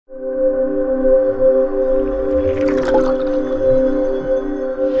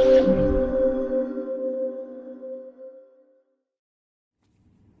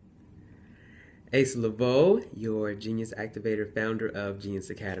Asa Leveaux, your Genius Activator, founder of Genius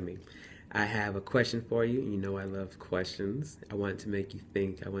Academy. I have a question for you. You know I love questions. I want to make you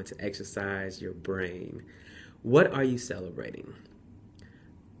think. I want to exercise your brain. What are you celebrating?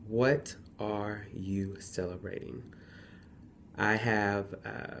 What are you celebrating? I have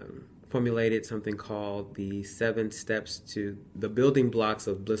formulated something called the 7 steps to the building blocks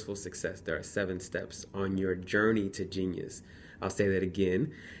of blissful success. There are 7 steps on your journey to genius. I'll say that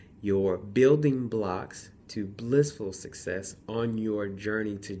again. Your building blocks to blissful success on your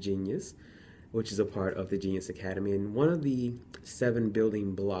journey to genius, which is a part of the Genius Academy. And one of the 7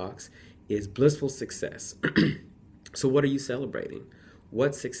 building blocks is blissful success. So what are you celebrating?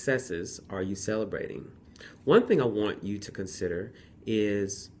 What successes are you celebrating? One thing I want you to consider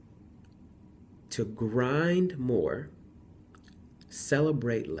is to grind more,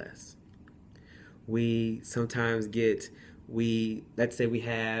 celebrate less. We sometimes let's say we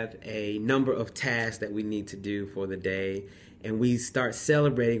have a number of tasks that we need to do for the day, and we start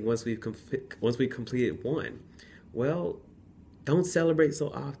celebrating once we've completed one. Well, don't celebrate so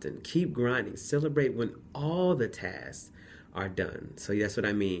often. Keep grinding. Celebrate when all the tasks are done. So that's what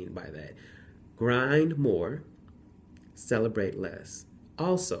I mean by that. Grind more, celebrate less.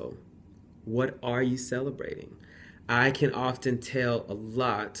 Also, what are you celebrating? I can often tell a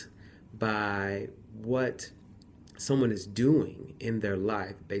lot by what someone is doing in their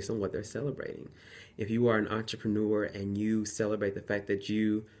life based on what they're celebrating. If you are an entrepreneur and you celebrate the fact that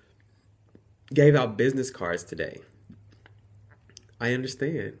you gave out business cards today, I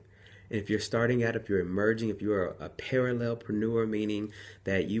understand. And if you're starting out, if you're emerging, if you are a parallelpreneur, meaning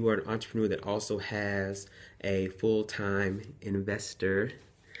that you are an entrepreneur that also has a full-time investor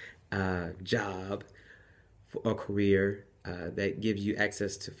job or career that gives you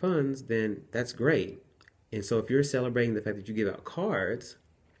access to funds, then that's great. And so if you're celebrating the fact that you give out cards,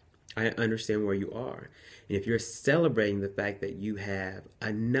 I understand where you are. And if you're celebrating the fact that you have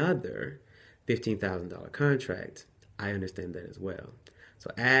another $15,000 contract, I understand that as well.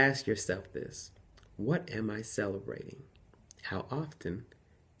 So ask yourself this: what am I celebrating? How often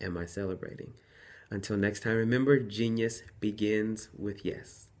am I celebrating? Until next time, remember, genius begins with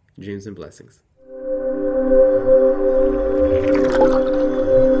yes. Dreams and blessings.